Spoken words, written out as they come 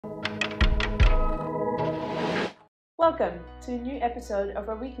Welcome to a new episode of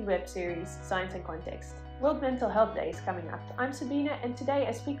our weekly web series, Science and Context. World Mental Health Day is coming up. I'm Sabine, and today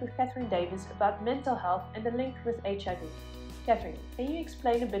I speak with Katherine Davis about mental health and the link with HIV. Katherine, can you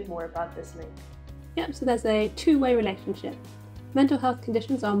explain a bit more about this link? Yep, so there's a two-way relationship. Mental health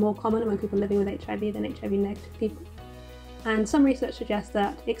conditions are more common among people living with HIV than HIV-negative people. And some research suggests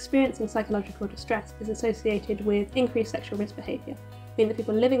that experiencing psychological distress is associated with increased sexual risk behaviour, meaning that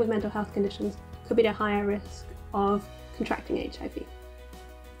people living with mental health conditions could be at a higher risk of contracting HIV.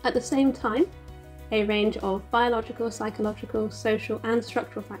 At the same time, a range of biological, psychological, social and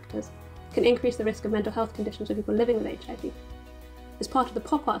structural factors can increase the risk of mental health conditions for people living with HIV. As part of the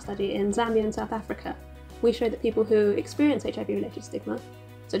pop art study in Zambia and South Africa, we showed that people who experience HIV-related stigma,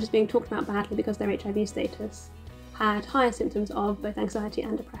 such as being talked about badly because of their HIV status, had higher symptoms of both anxiety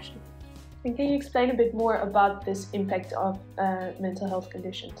and depression. And can you explain a bit more about this impact of mental health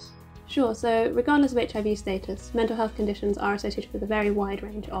conditions? Sure, so regardless of HIV status, mental health conditions are associated with a very wide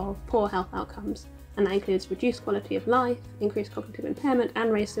range of poor health outcomes, and that includes reduced quality of life, increased cognitive impairment,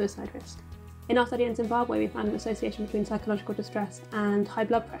 and raised suicide risk. In our study in Zimbabwe, we found an association between psychological distress and high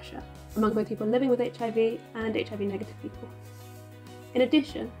blood pressure among both people living with HIV and HIV-negative people. In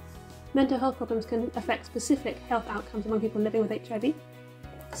addition, mental health problems can affect specific health outcomes among people living with HIV.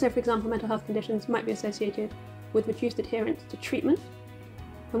 So, for example, mental health conditions might be associated with reduced adherence to treatment.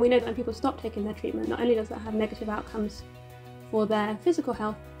 And we know that when people stop taking their treatment, not only does that have negative outcomes for their physical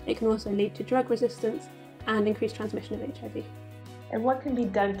health, it can also lead to drug resistance and increased transmission of HIV. And what can be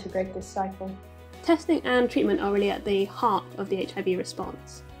done to break this cycle? Testing and treatment are really at the heart of the HIV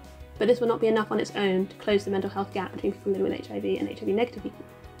response, but this will not be enough on its own to close the mental health gap between people living with HIV and HIV-negative people.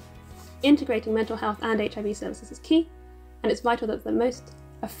 Integrating mental health and HIV services is key, and it's vital that the most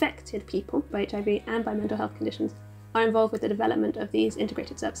affected people by HIV and by mental health conditions are involved with the development of these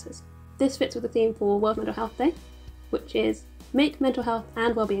integrated services. This fits with the theme for World Mental Health Day, which is Make Mental Health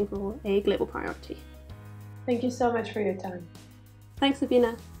and Wellbeing for All a Global Priority. Thank you so much for your time. Thanks,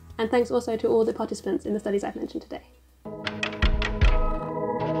 Sabina, and thanks also to all the participants in the studies I've mentioned today.